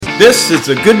This is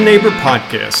the Good Neighbor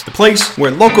Podcast, the place where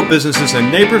local businesses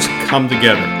and neighbors come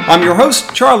together. I'm your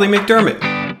host, Charlie McDermott.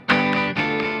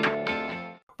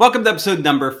 Welcome to episode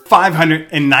number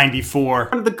 594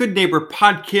 of the Good Neighbor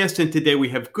Podcast, and today we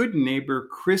have good neighbor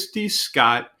Christy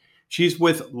Scott. She's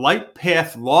with Light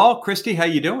Path Law. Christy, how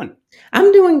you doing?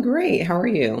 I'm doing great. How are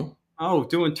you? Oh,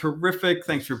 doing terrific.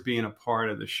 Thanks for being a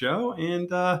part of the show,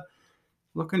 and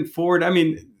looking forward.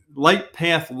 Light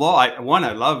Path Law, I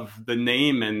love the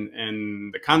name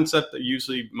and the concept that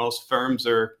usually most firms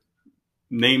are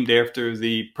named after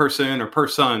the person or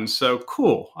persons. So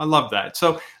cool. I love that.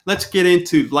 So let's get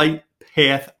into Light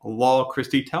Path Law.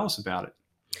 Christy, tell us about it.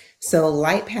 So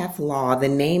Light Path Law, the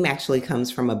name actually comes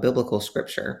from a biblical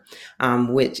scripture,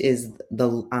 which is the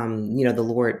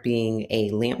Lord being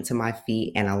a lamp to my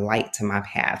feet and a light to my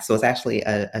path. So it's actually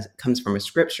comes from a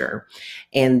scripture.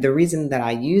 And the reason that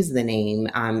I use the name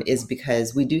is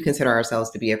because we do consider ourselves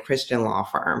to be a Christian law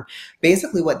firm.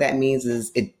 Basically, what that means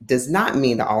is it does not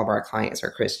mean that all of our clients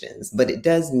are Christians, but it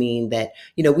does mean that,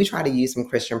 we try to use some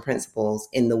Christian principles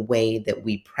in the way that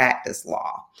we practice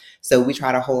law. So we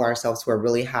try to hold ourselves to a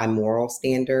really high moral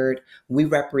standard. We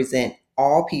represent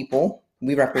all people.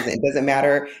 It doesn't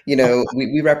matter,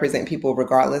 we represent people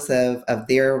regardless of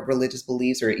their religious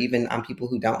beliefs or even people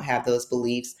who don't have those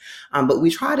beliefs. But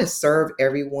we try to serve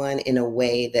everyone in a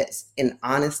way that's in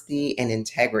honesty and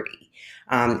integrity.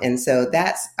 And so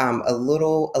that's a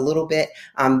little bit.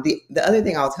 The other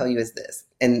thing I'll tell you is this,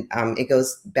 and it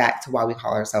goes back to why we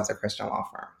call ourselves a Christian law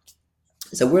firm.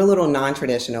 So we're a little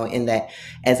non-traditional in that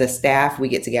as a staff, we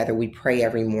get together, we pray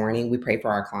every morning. We pray for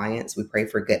our clients. We pray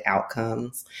for good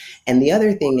outcomes. And the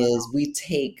other thing is we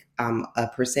take a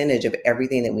percentage of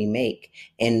everything that we make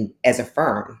and as a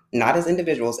firm, not as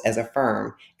individuals, as a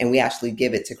firm, and we actually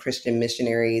give it to Christian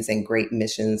missionaries and great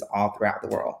missions all throughout the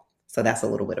world. So that's a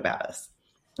little bit about us.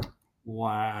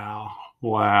 Wow.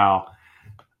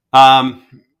 I'm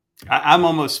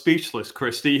almost speechless,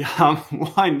 Christy.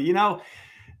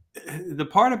 The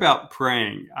part about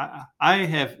praying, I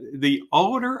have, the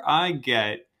older I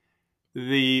get,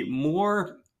 the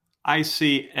more I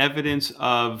see evidence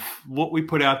of what we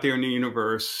put out there in the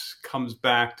universe comes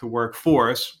back to work for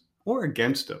us or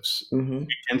against us,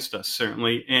 against us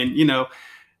certainly. And,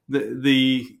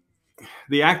 the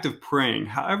act of praying,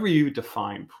 however you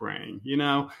define praying,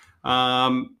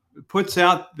 puts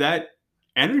out that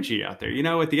energy out there.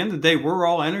 At the end of the day, we're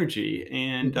all energy.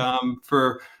 And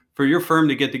for your firm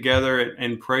to get together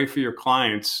and pray for your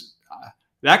clients,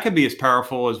 that could be as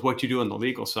powerful as what you do on the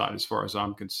legal side, as far as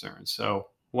I'm concerned. So,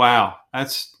 wow,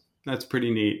 that's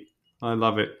pretty neat. I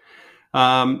love it.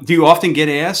 Do you often get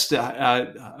asked,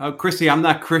 Christy, I'm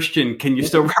not Christian, can you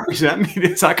still represent me?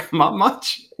 Does that come up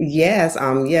much? Yes.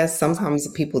 Yes. Sometimes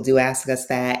people do ask us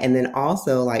that. And then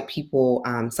also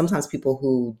sometimes people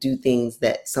who do things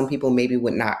that some people maybe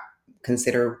would not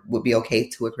consider would be okay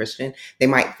to a Christian. They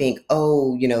might think,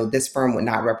 this firm would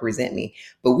not represent me,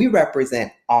 but we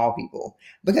represent all people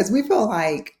because we feel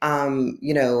like,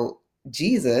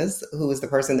 Jesus, who is the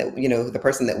person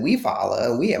that we follow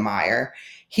and we admire,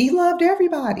 he loved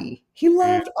everybody. He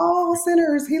loved all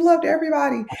sinners. He loved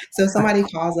everybody. So somebody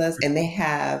calls us and they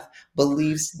have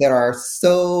beliefs that are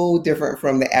so different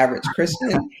from the average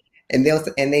Christian. And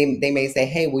they may say,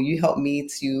 hey, will you help me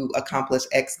to accomplish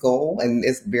X goal? And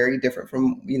it's very different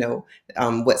from,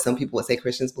 what some people would say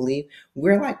Christians believe.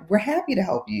 We're happy to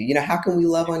help you. How can we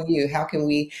love on you? How can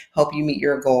we help you meet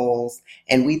your goals?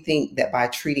 And we think that by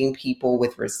treating people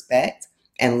with respect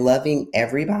and loving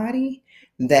everybody,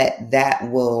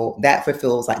 that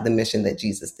fulfills like the mission that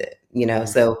Jesus did,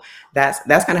 so that's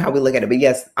kind of how we look at it. But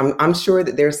yes, I'm sure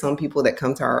that there's some people that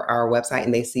come to our website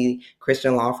and they see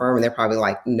Christian law firm and they're probably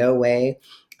like, no way.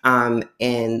 But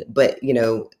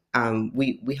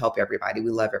we help everybody.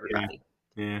 We love everybody.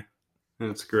 Yeah.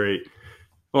 That's great.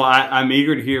 Well, I'm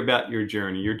eager to hear about your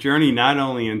journey not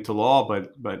only into law,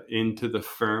 but into the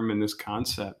firm and this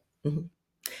concept. Mm-hmm.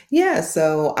 Yeah,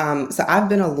 so I've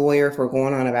been a lawyer for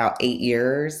going on about 8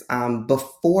 years.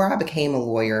 Before I became a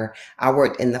lawyer, I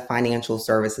worked in the financial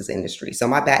services industry. So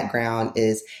my background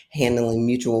is handling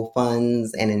mutual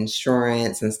funds and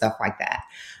insurance and stuff like that.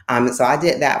 So I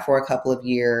did that for a couple of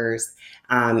years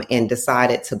and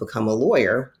decided to become a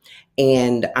lawyer.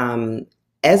 And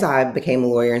as I became a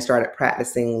lawyer and started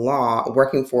practicing law,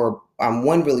 working for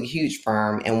one really huge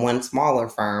firm and one smaller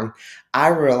firm, I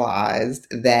realized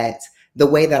that the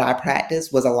way that I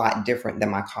practiced was a lot different than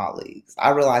my colleagues. I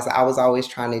realized I was always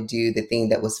trying to do the thing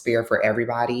that was fair for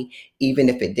everybody, even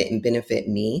if it didn't benefit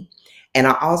me. And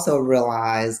I also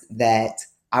realized that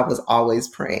I was always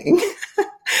praying.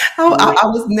 I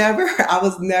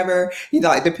was never,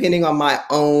 like depending on my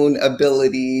own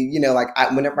ability,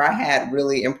 like whenever I had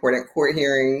really important court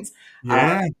hearings, um,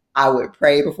 Yeah. I would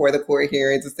pray before the court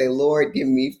hearings and say, Lord, give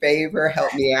me favor,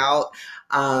 help me out.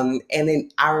 And then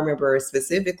I remember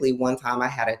specifically one time I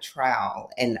had a trial,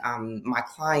 and my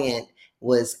client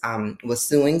was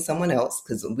suing someone else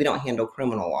because we don't handle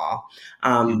criminal law.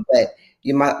 Mm. But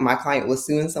my client was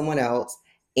suing someone else,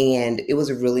 and it was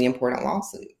a really important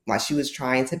lawsuit. Like she was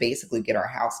trying to basically get our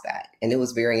house back, and it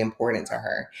was very important to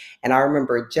her. And I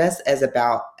remember just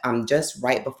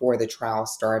right before the trial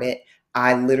started,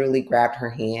 I literally grabbed her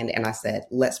hand and I said,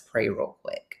 "Let's pray real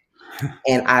quick."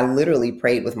 And I literally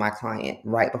prayed with my client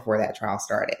right before that trial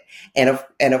started. And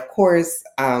of course,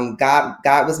 God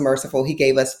was merciful. He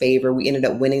gave us favor. We ended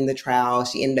up winning the trial.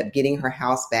 She ended up getting her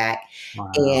house back.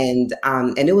 Wow. And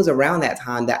it was around that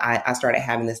time that I started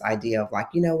having this idea of like,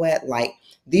 you know what, like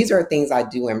these are things I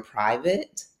do in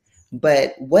private,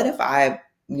 but what if I,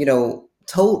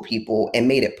 told people and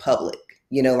made it public?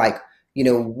 Like,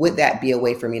 would that be a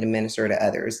way for me to minister to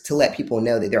others, to let people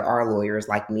know that there are lawyers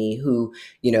like me who,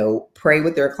 pray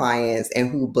with their clients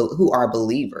and who are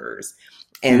believers?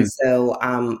 And Mm. so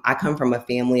I come from a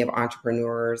family of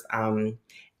entrepreneurs.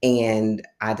 And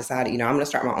I decided, I'm going to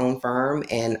start my own firm,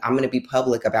 and I'm going to be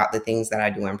public about the things that I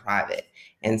do in private.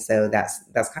 And so that's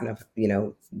kind of,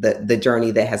 the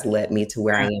journey that has led me to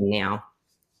where I am now.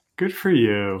 Good for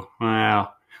you.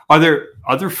 Wow. Are there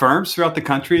other firms throughout the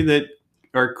country that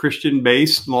are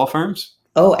Christian-based law firms?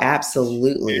 Oh, Yeah.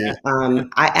 absolutely.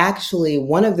 I actually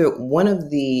one of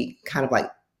the kind of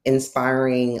like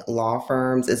inspiring law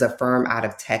firms is a firm out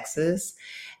of Texas,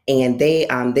 and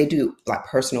they do like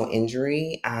personal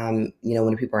injury.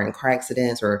 When people are in car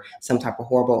accidents or some type of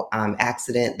horrible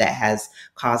accident that has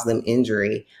caused them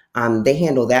injury, they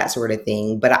handle that sort of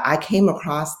thing. But I came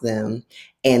across them,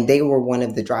 and they were one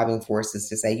of the driving forces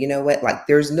to say, you know what, like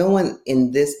there's no one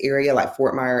in this area, like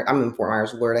Fort Myers. I'm in Fort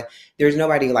Myers, Florida. There's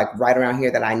nobody like right around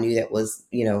here that I knew that was,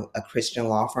 a Christian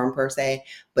law firm per se.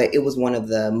 But it was one of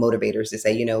the motivators to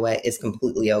say, you know what, it's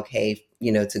completely okay,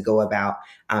 to go about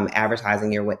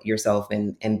advertising yourself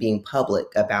and being public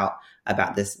about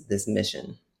this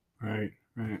mission. Right.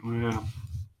 Right. Wow.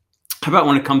 How about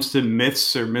when it comes to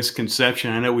myths or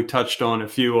misconception? I know we touched on a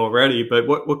few already, but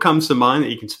what comes to mind that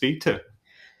you can speak to?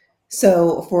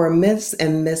 So for myths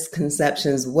and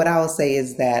misconceptions, what I will say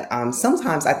is that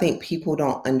sometimes I think people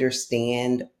don't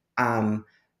understand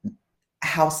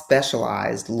how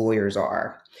specialized lawyers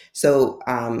are. So,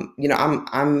 I'm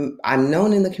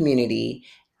known in the community,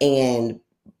 and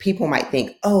people might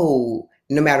think, oh,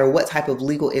 no matter what type of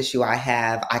legal issue I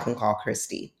have, I can call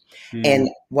Christy. And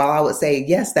Mm. while I would say,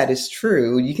 yes, that is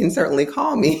true, you can certainly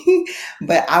call me,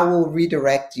 but I will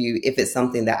redirect you if it's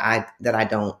something that I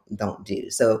don't do.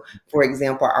 So, for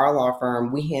example, our law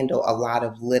firm, we handle a lot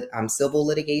of civil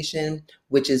litigation,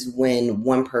 which is when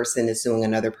one person is suing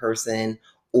another person,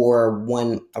 or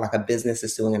one like a business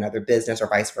is suing another business, or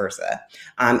vice versa.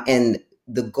 And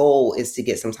the goal is to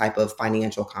get some type of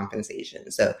financial compensation.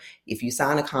 So if you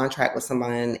sign a contract with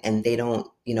someone and they don't,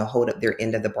 hold up their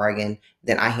end of the bargain,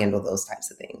 then I handle those types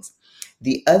of things.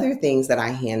 The other things that I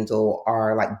handle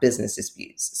are like business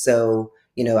disputes. So,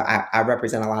 I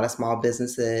represent a lot of small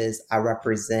businesses. I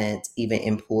represent even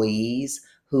employees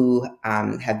who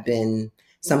have been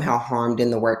somehow harmed in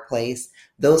the workplace.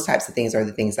 Those types of things are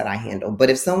the things that I handle.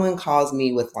 But if someone calls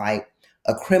me with like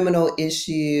a criminal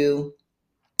issue,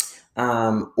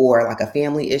 or like a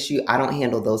family issue, I don't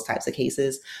handle those types of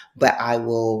cases, but I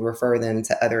will refer them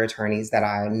to other attorneys that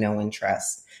I know and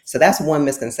trust. So that's one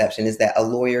misconception, is that a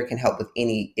lawyer can help with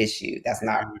any issue. That's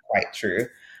not quite true.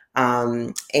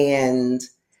 And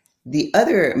the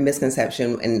other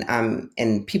misconception,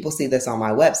 and people see this on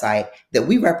my website, that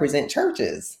we represent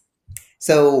churches.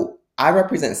 So I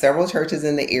represent several churches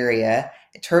in the area.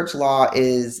 Church law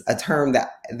is a term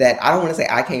that I don't want to say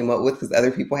I came up with, because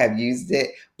other people have used it,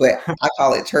 but I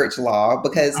call it church law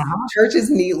because Uh-huh.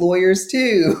 churches need lawyers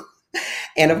too.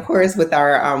 And of course, with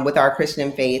our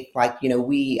Christian faith, like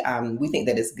we think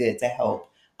that it's good to help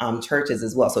churches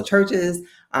as well. So churches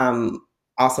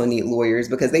also need lawyers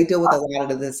because they deal with a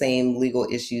lot of the same legal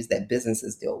issues that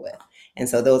businesses deal with. And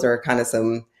so those are kind of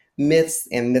some myths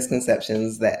and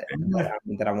misconceptions that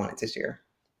I wanted to share.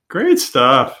 Great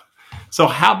stuff. So,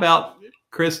 how about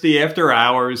Christy after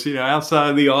hours?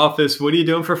 Outside of the office, what are you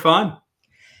doing for fun?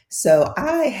 So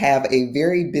I have a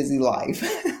very busy life.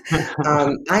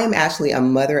 I am actually a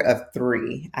mother of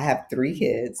three. I have three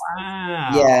kids. Wow.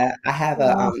 Yeah, I have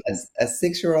Awesome. a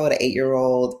 6-year-old, an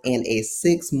 8-year-old, and a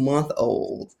 6-month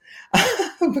old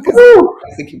because Woo! it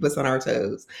likes to keep us on our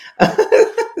toes.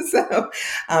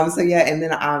 so yeah, and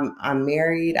then I'm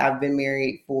married. I've been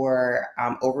married for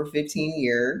over 15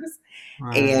 years.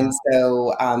 Wow. And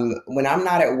so when I'm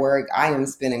not at work, I am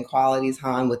spending quality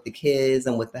time with the kids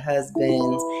and with the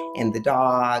husband and the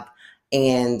dog.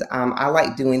 And I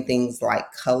like doing things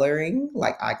like coloring,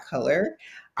 like I color.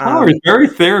 Color is very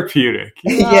therapeutic.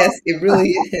 Yes, it really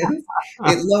is.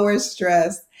 It lowers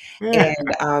stress. Yeah.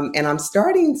 And I'm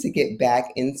starting to get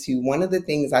back into one of the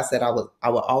things I said I would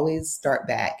always start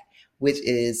back, which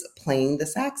is playing the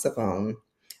saxophone.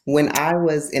 When I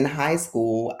was in high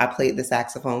school, I played the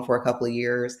saxophone for a couple of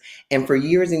years. And for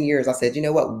years and years, I said, you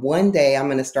know what? One day I'm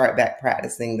going to start back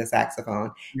practicing the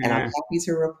saxophone. And I'm Yeah. happy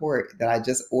to report that I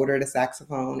just ordered a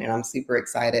saxophone and I'm super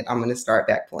excited. I'm going to start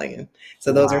back playing.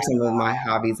 So those Wow. are some of my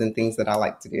hobbies and things that I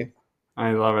like to do.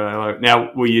 I love it. I love it.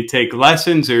 Now, will you take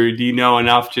lessons, or do you know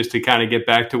enough just to kind of get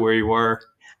back to where you were?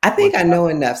 I think What? I know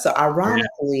enough. So Yeah.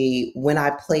 ironically, when I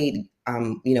played,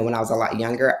 when I was a lot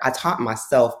younger, I taught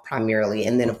myself primarily,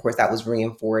 and then of course that was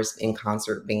reinforced in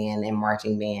concert band and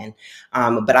marching band.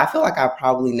 But I feel like I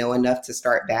probably know enough to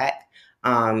start back,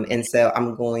 and so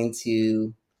I'm going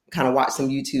to kind of watch some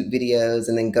YouTube videos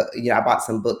and then go. I bought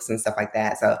some books and stuff like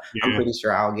that, so I'm Yeah. pretty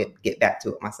sure I'll get back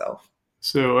to it myself.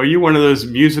 So, are you one of those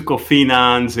musical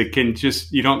phenoms that can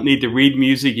just, you don't need to read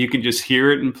music, you can just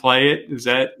hear it and play it? Is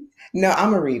that? No,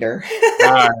 I'm a reader.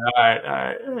 All right, all right, all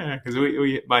right. Yeah, because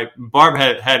my Barb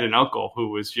had an uncle who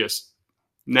was just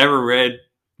never read,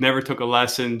 never took a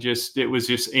lesson. Just it was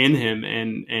just in him,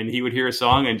 and he would hear a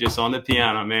song and just on the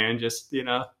piano, man, just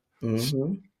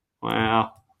Hmm.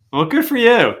 wow. Well, good for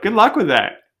you. Good luck with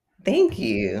that. Thank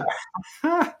you.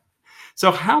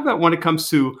 So, how about when it comes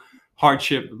to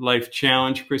hardship, life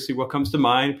challenge, Christy? What comes to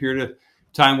mind? A period of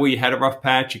time where you had a rough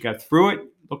patch, you got through it.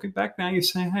 Looking back now, you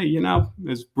say, "Hey,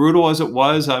 as brutal as it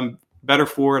was, I'm better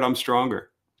for it. I'm stronger."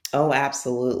 Oh,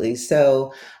 absolutely.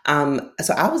 So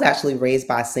I was actually raised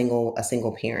by a single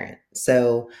parent.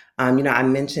 So, I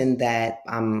mentioned that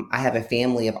I have a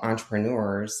family of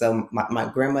entrepreneurs. So my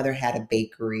grandmother had a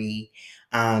bakery,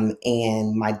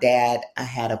 and my dad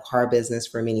had a car business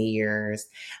for many years.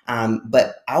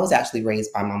 But I was actually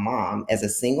raised by my mom as a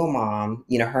single mom.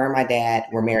 Her and my dad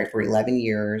were married for 11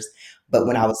 years, but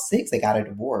when I was 6, they got a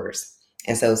divorce.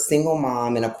 And so single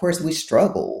mom, and of course we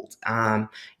struggled.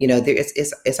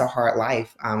 It's a hard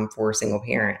life for single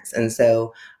parents. And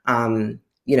so, I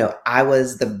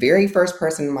was the very first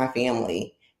person in my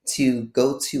family to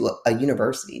go to a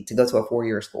university, to go to a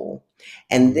 4-year school.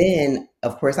 And then,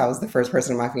 of course, I was the first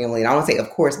person in my family. And I don't say, of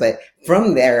course, but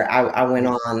from there, I went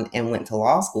on and went to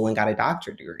law school and got a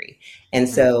doctorate degree. And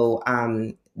so,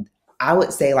 I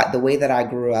would say, like, the way that I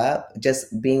grew up,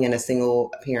 just being in a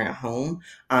single parent home,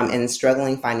 and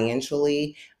struggling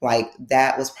financially, like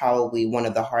that was probably one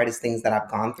of the hardest things that I've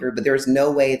gone through. But there's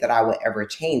no way that I would ever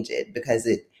change it because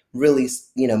it really,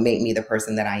 made me the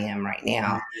person that I am right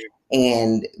now.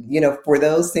 And, for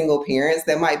those single parents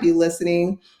that might be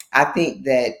listening, I think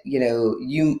that,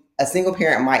 a single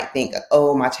parent might think,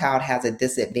 oh, my child has a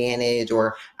disadvantage,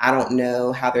 or I don't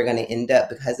know how they're going to end up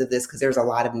because of this, because there's a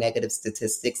lot of negative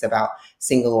statistics about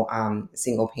single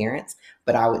parents.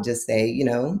 But I would just say,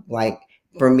 like,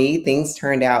 for me, things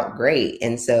turned out great.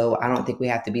 And so I don't think we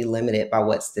have to be limited by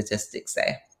what statistics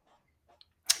say.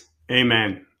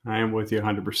 Amen. I am with you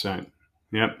 100%.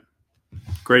 Yep.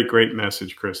 Great, great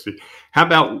message, Christy. How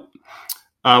about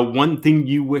one thing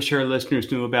you wish our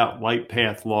listeners knew about Light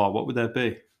Path Law? What would that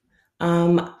be?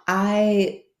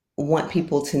 I want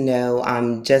people to know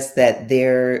just that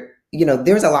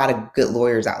there's a lot of good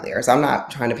lawyers out there. So I'm not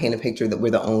trying to paint a picture that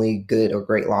we're the only good or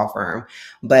great law firm,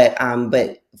 but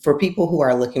for people who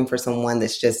are looking for someone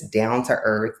that's just down to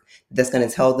earth, that's going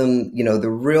to tell them,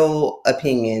 the real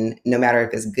opinion, no matter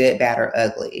if it's good, bad, or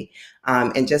ugly,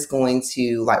 and just going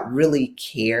to like really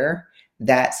care.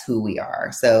 That's who we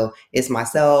are. So it's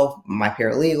myself, my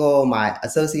paralegal, my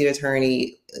associate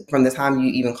attorney. From the time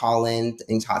you even call in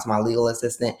and talk to my legal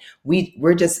assistant,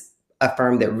 we're just a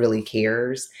firm that really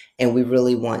cares, and we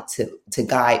really want to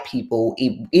guide people,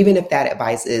 even if that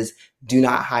advice is do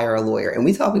not hire a lawyer. And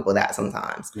we tell people that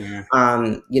sometimes. Yeah.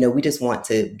 We just want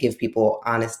to give people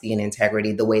honesty and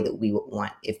integrity the way that we would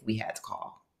want if we had to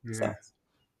call. Yeah. So.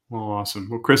 Well, awesome.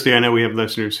 Well, Christy, I know we have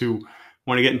listeners who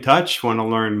want to get in touch, want to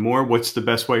learn more. What's the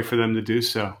best way for them to do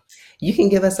so? You can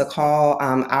give us a call.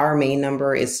 Our main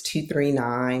number is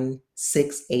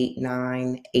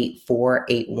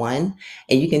 239-689-8481.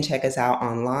 And you can check us out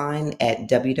online at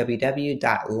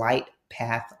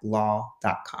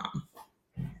www.lightpathlaw.com.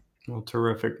 Well,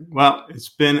 terrific. Well, it's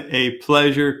been a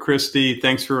pleasure, Christy.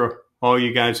 Thanks for all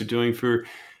you guys are doing for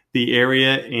the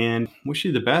area, and wish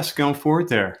you the best going forward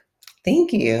there.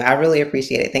 Thank you. I really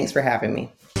appreciate it. Thanks for having me.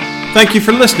 Thank you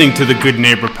for listening to the Good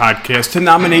Neighbor Podcast. To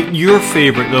nominate your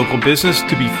favorite local business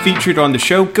to be featured on the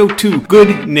show, go to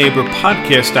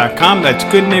goodneighborpodcast.com. That's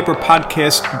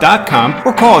goodneighborpodcast.com,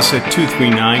 or call us at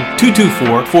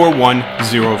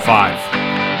 239-224-4105.